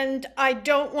 and I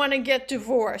don't want to get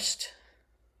divorced.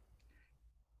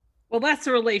 Well, that's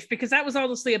a relief because that was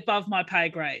honestly above my pay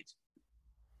grade.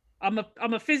 I'm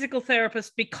a physical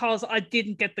therapist because I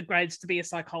didn't get the grades to be a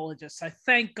psychologist. So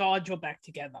thank God you're back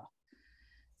together.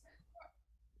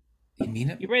 You mean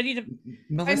it? You ready to?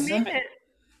 Melissa? I mean it.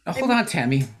 Now, hold on,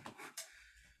 Tammy.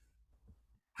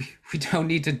 We don't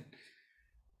need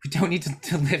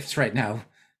to lift right now.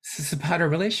 This is about our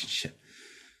relationship.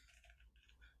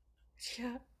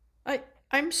 Yeah,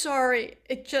 I'm sorry.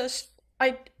 It just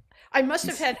I must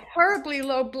have had horribly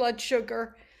low blood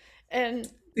sugar, and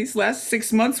These last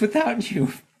 6 months without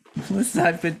you, Melissa,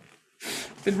 I've been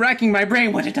racking my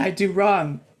brain. What did I do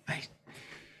wrong?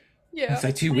 Was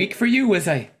I too weak for you?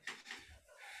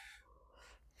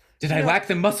 Did I lack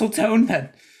the muscle tone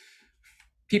that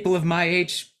people of my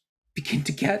age begin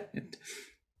to get?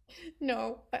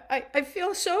 No, I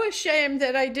feel so ashamed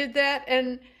that I did that,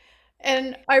 and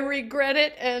I regret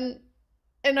it, and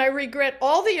I regret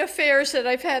all the affairs that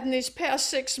I've had in these past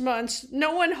 6 months.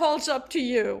 No one holds up to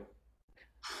you.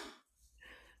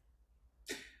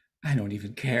 I don't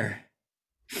even care.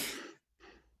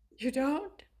 You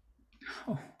don't?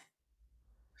 No.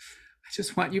 I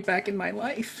just want you back in my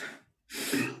life.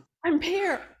 I'm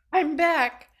here. I'm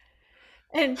back.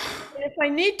 And if I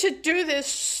need to do this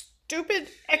stupid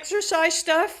exercise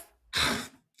stuff,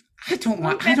 I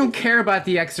don't care about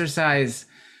the exercise.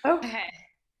 Okay.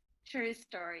 True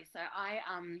story. So I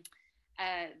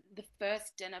the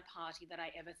first dinner party that I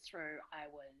ever threw, I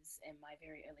was in my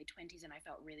very early 20s and I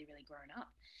felt really, really grown up.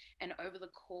 And over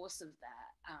the course of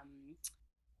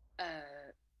that,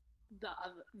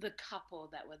 the couple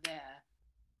that were there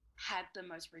had the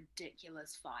most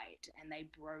ridiculous fight, and they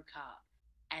broke up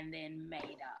and then made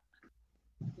up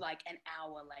like an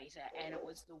hour later, and it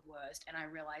was the worst. And I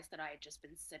realized that I had just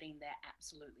been sitting there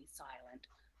absolutely silent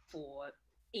for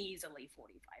easily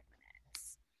 45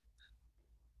 minutes.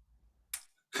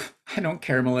 I don't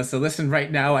care, Melissa. Listen, right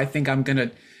now, I think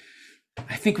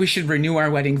we should renew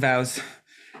our wedding vows.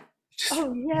 Just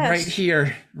yes. Right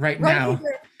here, right now.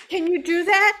 Here. Can you do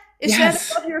that? Is Yes.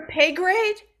 that above your pay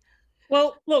grade?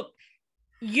 Well, look,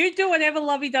 you do whatever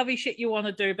lovey-dovey shit you want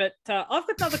to do, but I've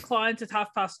got another client at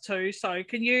 2:30, so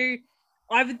can you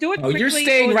either do it quickly? You're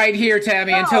staying right here,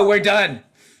 Tammy, until we're done.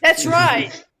 That's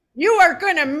right. You are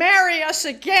going to marry us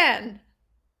again.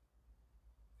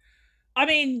 I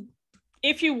mean,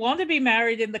 if you want to be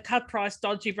married in the Cut Price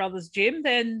Dodgy Brothers gym,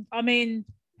 then, I mean,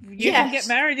 you can get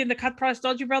married in the Cut Price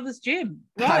Dodgy Brothers gym.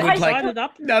 Right, I would sign like it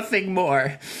up. nothing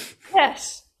more.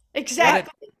 Yes,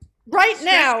 exactly. Right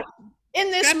now,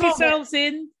 in this Strap moment. yourselves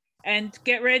in and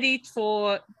get ready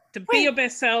to be your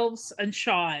best selves and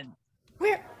shine.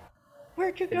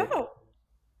 Where'd you go?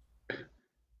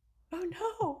 Oh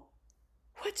no.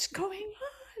 What's going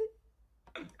on?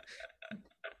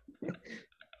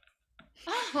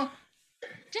 Oh,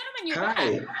 gentlemen, you're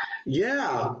Hi. back.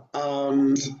 Yeah.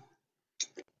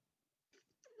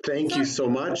 Thank you so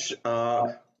much.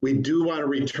 We do want to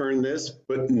return this,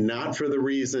 but not for the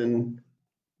reason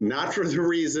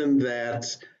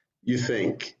that you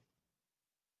think.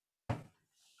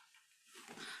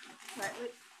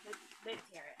 Let's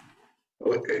hear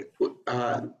it.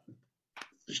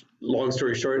 Long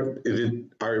story short,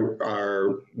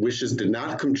 our wishes did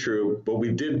not come true, but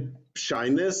we did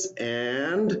shine this,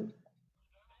 and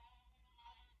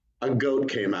a goat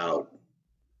came out.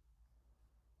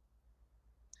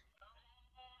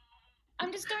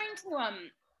 I'm just going to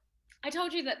I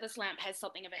told you that this lamp has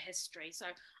something of a history, so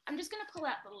I'm just going to pull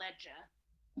out the ledger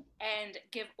and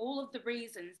give all of the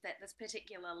reasons that this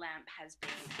particular lamp has been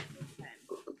opened.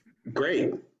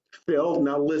 Great. Phil,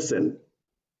 now listen.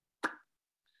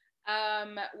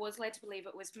 Was led to believe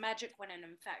it was magic when it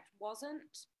in fact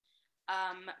wasn't.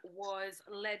 Was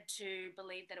led to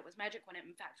believe that it was magic when it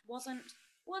in fact wasn't.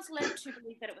 Was led to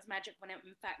believe that it was magic when it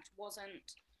in fact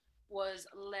wasn't. Was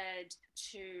led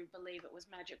to believe it was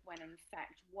magic when in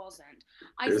fact wasn't.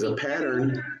 There's a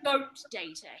pattern. Goat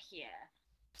data here.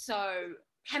 So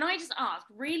can I just ask,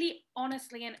 really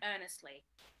honestly and earnestly,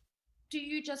 do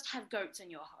you just have goats in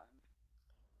your home?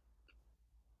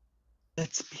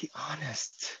 Let's be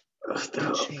honest.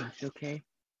 Don't change, okay?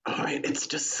 All right, it's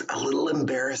just a little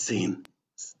embarrassing.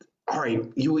 All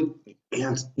right, you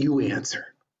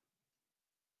answer.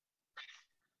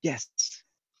 Yes,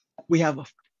 we have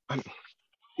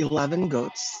 11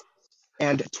 goats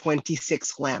and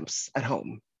 26 lamps at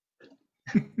home.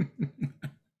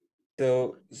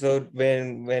 So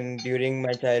when during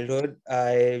my childhood,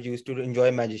 I used to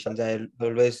enjoy magicians. I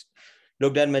always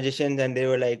looked at magicians and they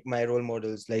were like my role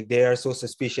models. Like they are so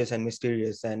suspicious and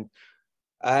mysterious. And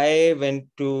I went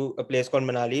to a place called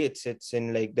Manali. It's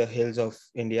in like the hills of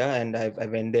India, and I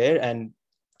went there, and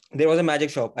there was a magic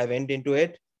shop. I went into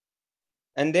it,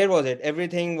 and there was it.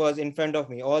 Everything was in front of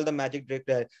me. All the magic trick.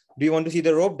 That do you want to see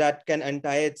the rope that can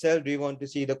untie itself? Do you want to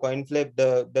see the coin flip,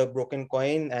 the broken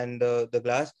coin, and the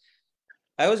glass?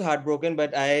 I was heartbroken,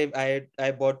 but I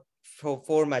bought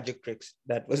four magic tricks.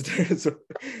 That was there. So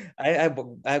I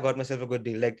got myself a good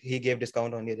deal. Like he gave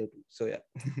discount on the other two. So yeah.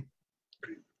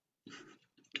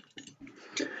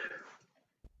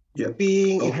 Yeah.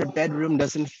 Being in her bedroom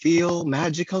doesn't feel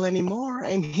magical anymore.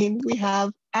 I mean, we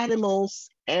have animals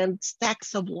and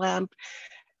stacks of lamp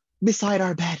beside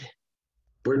our bed.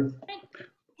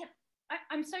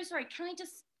 I'm so sorry. Can I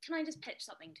just pitch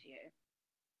something to you?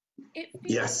 It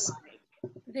feels Yes. like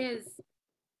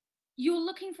you're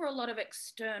looking for a lot of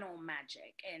external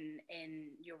magic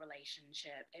in your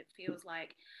relationship. It feels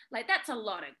like that's a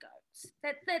lot of goats.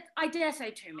 That I dare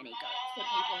say too many goats for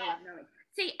people who have no.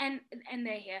 See, and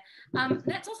they're here.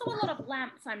 That's also a lot of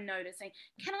lamps I'm noticing.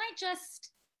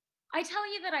 I tell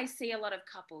you that I see a lot of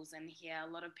couples in here, a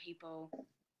lot of people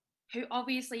who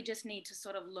obviously just need to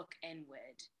sort of look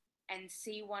inward and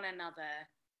see one another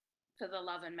for the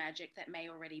love and magic that may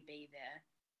already be there.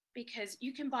 Because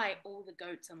you can buy all the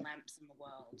goats and lamps in the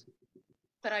world,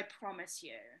 but I promise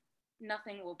you,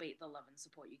 nothing will beat the love and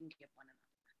support you can give one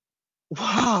another.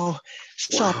 Wow,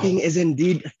 shopping is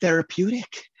indeed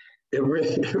therapeutic. It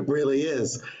really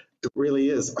is. It really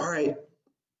is. All right.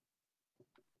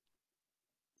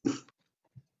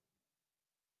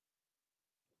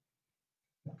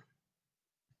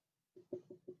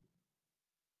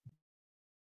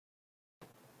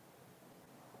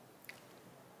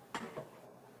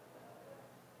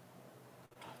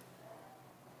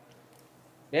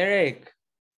 Derek,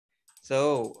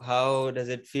 so how does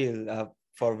it feel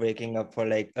for waking up for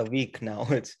like a week now?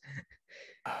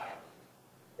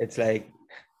 It's like,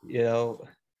 you know,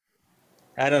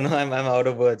 I don't know. I'm out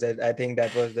of words. I think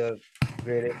that was the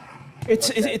greatest. It's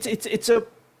okay.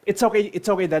 It's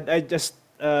okay that I just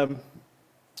I've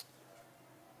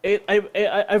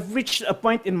reached a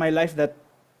point in my life that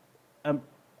I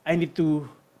need to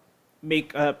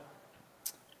make a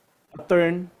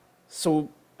turn. So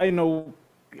I know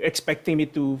you're expecting me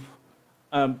to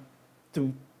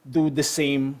do the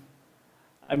same.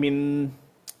 I mean,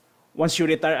 once you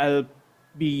retire, I'll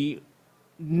be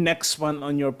next one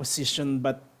on your position.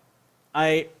 But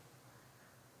I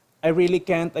really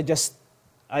can't.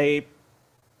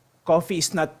 Coffee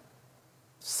is not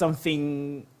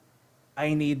something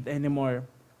I need anymore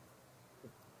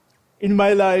in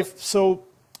my life. So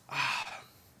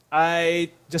I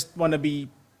just want to be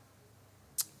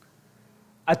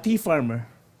a tea farmer.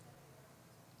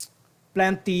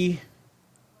 Plant tea,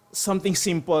 something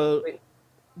simple,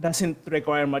 doesn't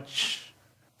require much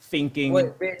thinking.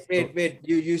 Wait.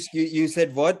 You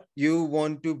said what? You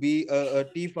want to be a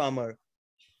tea farmer.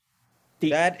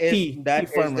 That is Tea the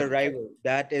farmer. rival.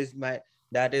 That is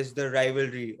the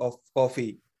rivalry of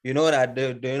coffee. You know that.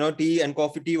 Do you know tea and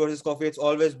coffee? Tea versus coffee. It's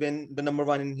always been the number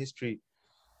one in history.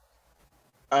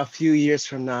 A few years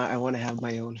from now, I want to have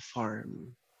my own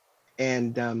farm,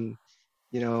 and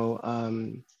you know,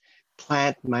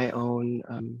 plant my own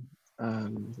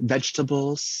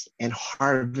vegetables and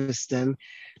harvest them,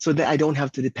 so that I don't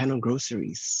have to depend on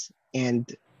groceries, and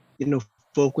you know,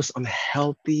 focus on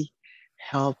healthy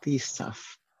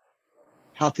stuff.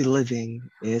 Healthy living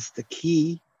is the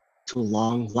key to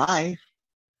long life.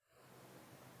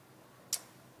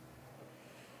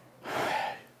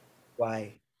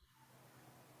 Why?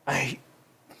 I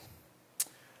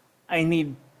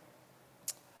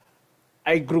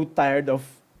grew tired of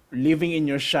living in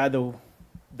your shadow,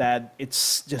 Dad.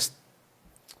 It's just,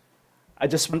 I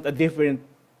just want a different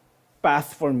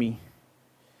path for me.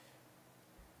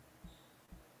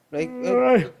 Like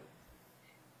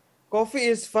coffee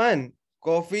is fun.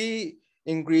 Coffee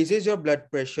increases your blood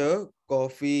pressure.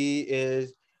 Coffee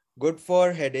is good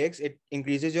for headaches. It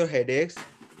increases your headaches.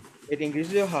 It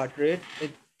increases your heart rate.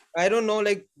 I don't know,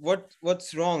 like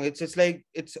what's wrong. It's just like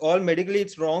it's all medically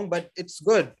it's wrong, but it's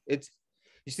good. It's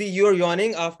you see, you're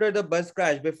yawning after the bus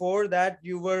crash. Before that,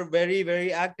 you were very,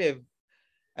 very active.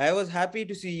 I was happy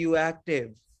to see you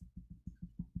active.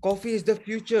 Coffee is the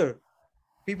future.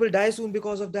 People die soon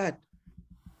because of that.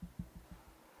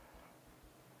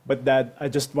 But Dad, I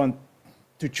just want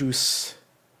to choose.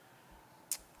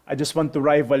 I just want to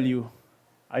rival you.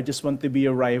 I just want to be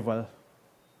a rival.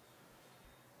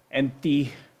 And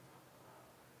tea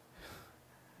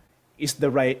is the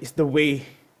way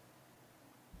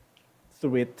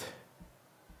through it.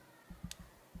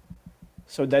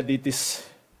 So that this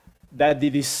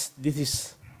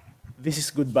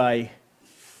is goodbye.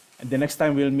 And the next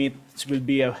time we'll meet, it will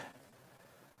be a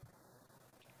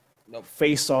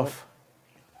face off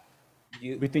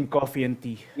between coffee and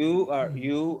tea. You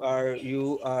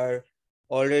are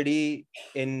already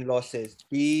in losses.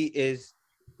 Tea is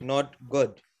not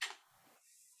good.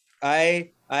 I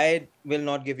will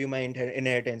not give you my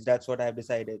inheritance. That's what I've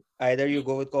decided. Either you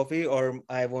go with coffee or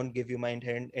I won't give you my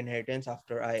inheritance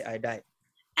after I die.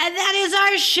 And that is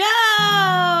our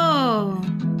show.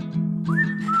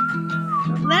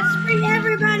 Let's bring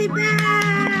everybody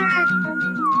back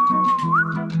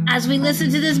as we listen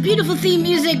to this beautiful theme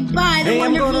music by the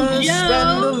wonderful Joe.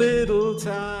 Spend a little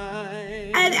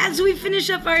time. And as we finish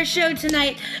up our show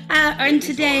tonight, and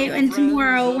today and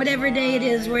tomorrow, whatever day it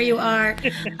is where you are,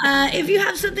 if you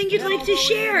have something you'd like to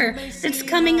share that's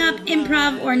coming up,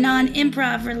 improv or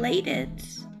non-improv related,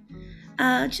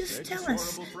 just tell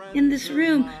us in this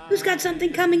room. Who's got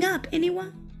something coming up?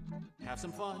 Anyone? Have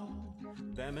some fun,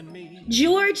 them and me.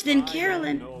 George, then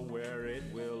Carolyn.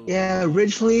 Yeah,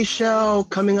 Ridgely show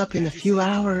coming up in a few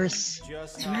hours.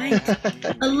 That's right.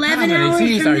 11 How many hours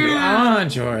teams from are you now. on,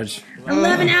 George?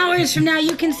 11 hours from now,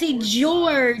 you can see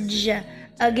George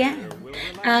again.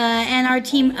 And our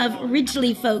team of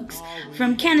Ridgely folks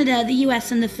from Canada, the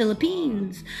US, and the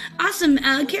Philippines. Awesome.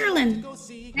 Carolyn.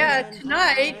 Yeah,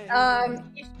 tonight,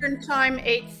 Eastern Time,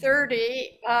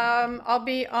 8:30, I'll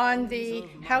be on the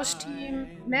house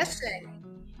team messing.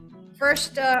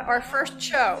 Our first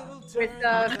show with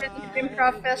the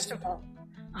Improv Festival.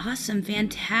 Awesome.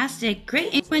 Fantastic.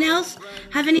 Great. Anyone else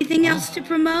have anything else to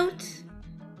promote?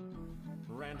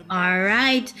 All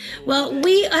right. Well,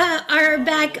 we are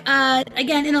back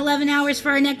again in 11 hours for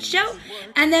our next show.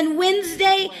 And then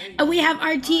Wednesday, we have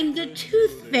our team, the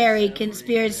Tooth Fairy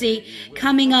Conspiracy,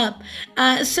 coming up.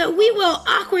 So we will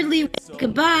awkwardly wave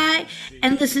goodbye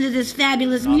and listen to this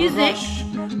fabulous music.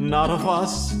 Not a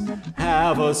fuss,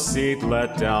 have a seat,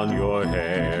 let down your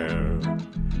hair.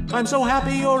 I'm so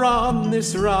happy you're on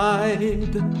this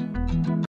ride.